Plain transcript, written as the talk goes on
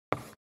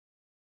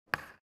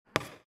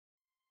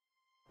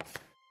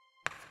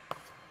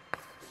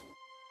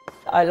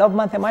I love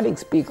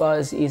mathematics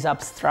because it's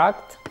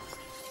abstract,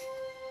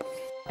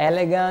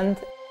 elegant,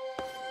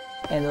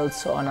 and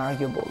also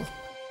inarguable.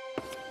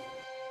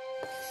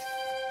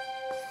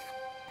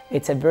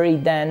 It's a very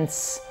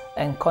dense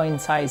and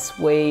concise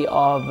way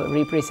of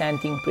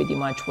representing pretty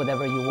much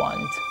whatever you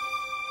want.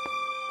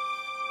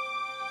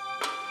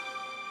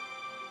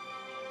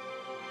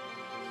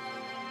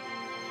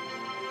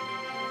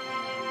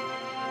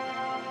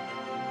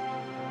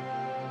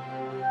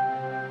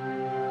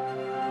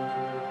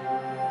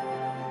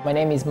 My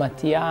name is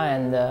Mattia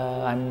and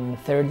I'm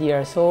 30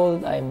 years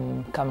old. I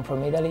come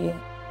from Italy.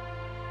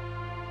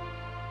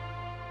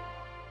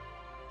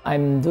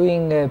 I'm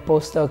doing a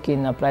postdoc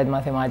in applied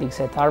mathematics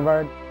at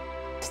Harvard,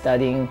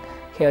 studying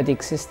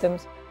chaotic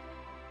systems.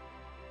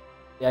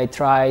 I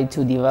try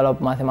to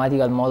develop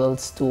mathematical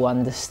models to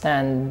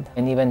understand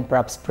and even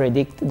perhaps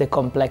predict the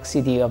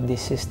complexity of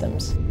these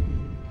systems.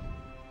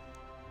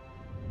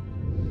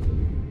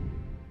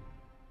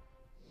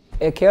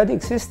 A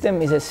chaotic system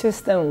is a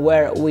system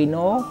where we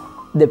know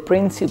the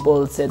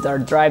principles that are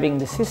driving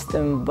the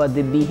system, but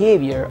the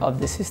behavior of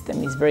the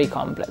system is very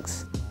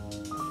complex.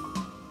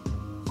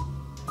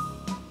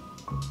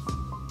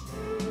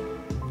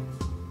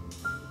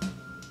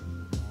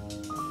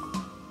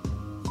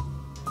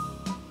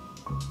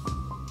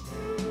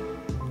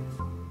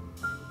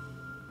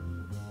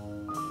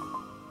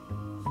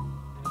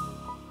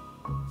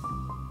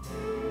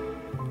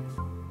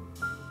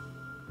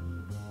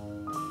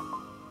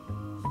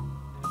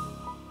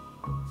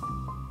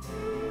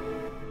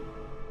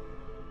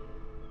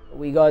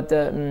 We got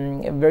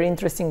very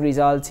interesting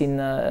results in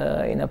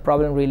a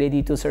problem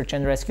related to search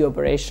and rescue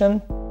operation.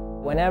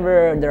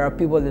 Whenever there are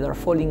people that are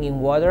falling in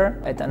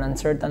water at an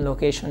uncertain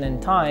location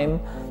and time,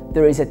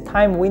 there is a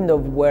time window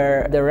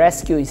where the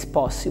rescue is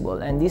possible,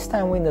 and these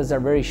time windows are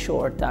very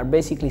short, are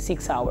basically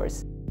 6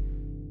 hours.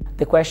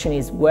 The question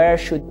is, where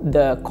should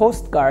the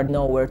Coast Guard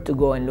know where to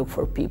go and look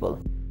for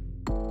people?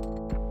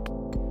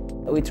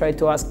 We try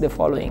to ask the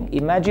following.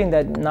 Imagine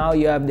that now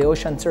you have the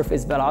ocean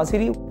surface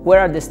velocity. Where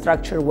are the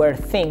structures where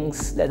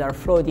things that are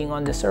floating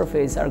on the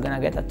surface are going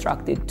to get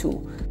attracted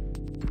to?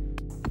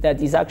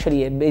 That is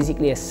actually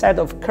basically a set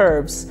of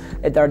curves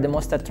that are the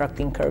most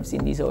attracting curves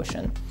in this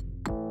ocean.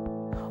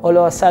 All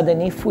of a sudden,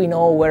 if we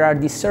know where are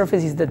these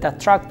surfaces that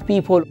attract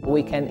people,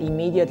 we can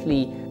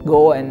immediately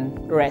go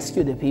and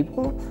rescue the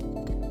people.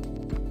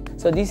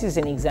 So this is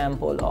an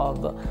example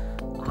of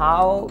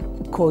how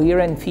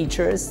coherent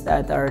features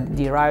that are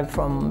derived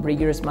from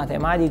rigorous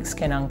mathematics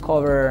can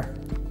uncover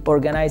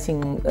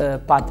organizing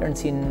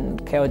patterns in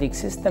chaotic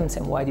systems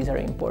and why these are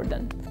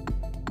important.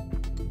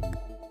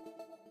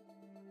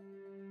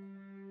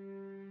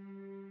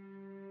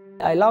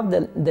 I love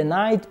the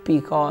night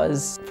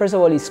because, first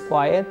of all, it's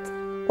quiet.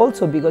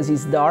 Also because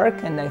it's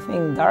dark, and I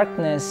think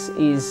darkness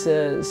is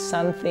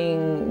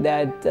something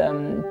that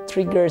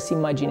triggers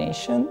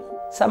imagination.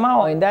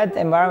 Somehow in that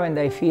environment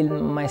I feel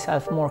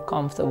myself more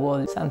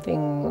comfortable,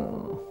 something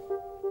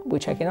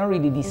which I cannot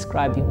really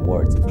describe in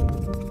words.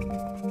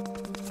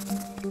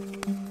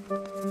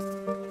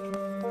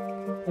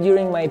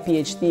 During my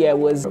PhD I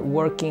was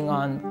working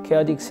on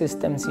chaotic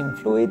systems in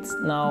fluids.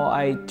 Now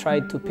I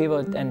tried to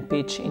pivot and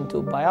pitch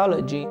into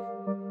biology.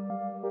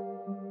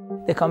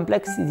 The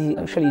complexity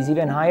actually is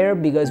even higher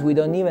because we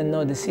don't even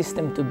know the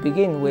system to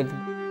begin with.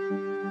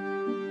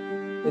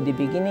 At the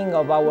beginning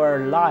of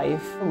our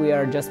life, we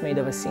are just made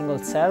of a single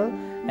cell,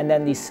 and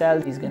then this cell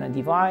is going to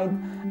divide,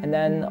 and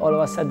then all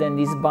of a sudden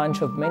this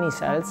bunch of many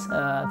cells,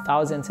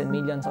 thousands and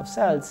millions of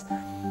cells,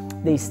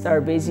 they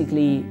start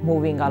basically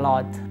moving a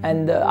lot.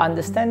 And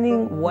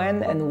understanding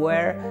when and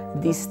where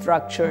these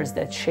structures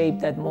that shape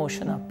that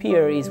motion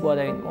appear is what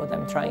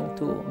I'm trying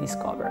to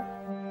discover.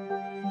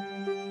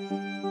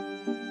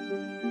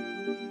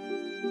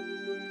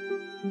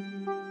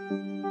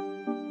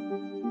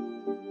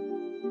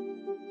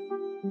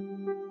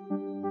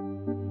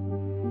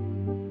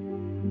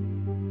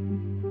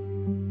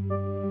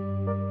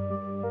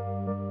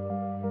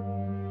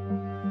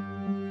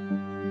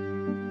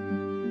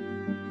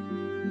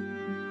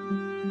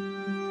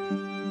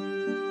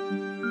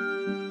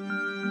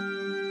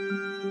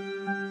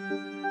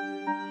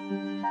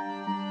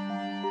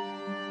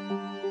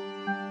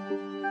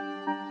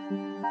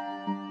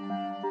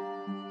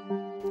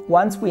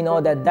 Once we know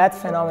that that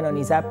phenomenon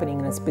is happening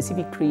in a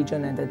specific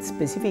region and at a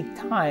specific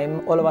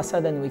time, all of a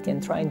sudden we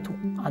can try to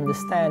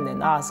understand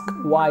and ask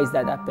why is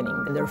that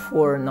happening, and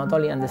therefore not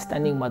only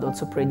understanding but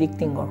also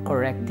predicting or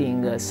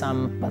correcting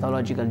some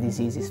pathological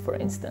diseases, for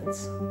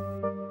instance.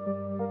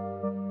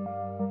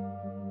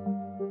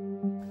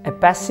 A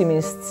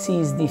pessimist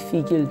sees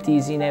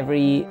difficulties in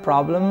every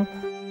problem,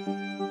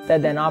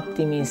 that an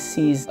optimist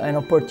sees an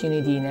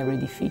opportunity in every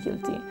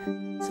difficulty.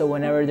 So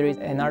whenever there is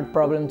an hard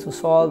problem to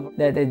solve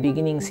that at the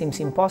beginning seems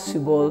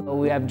impossible,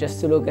 we have just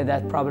to look at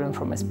that problem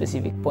from a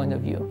specific point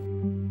of view.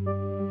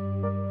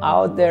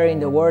 Out there in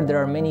the world, there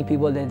are many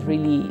people that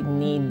really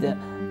need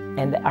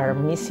and are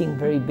missing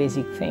very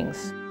basic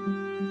things.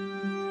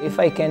 If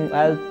I can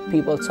help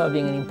people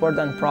solving an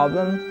important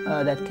problem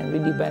that can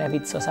really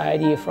benefit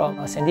society from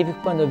a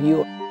scientific point of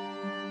view,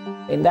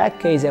 In that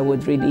case, I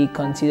would really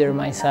consider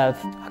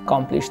myself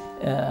accomplished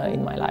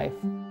in my life.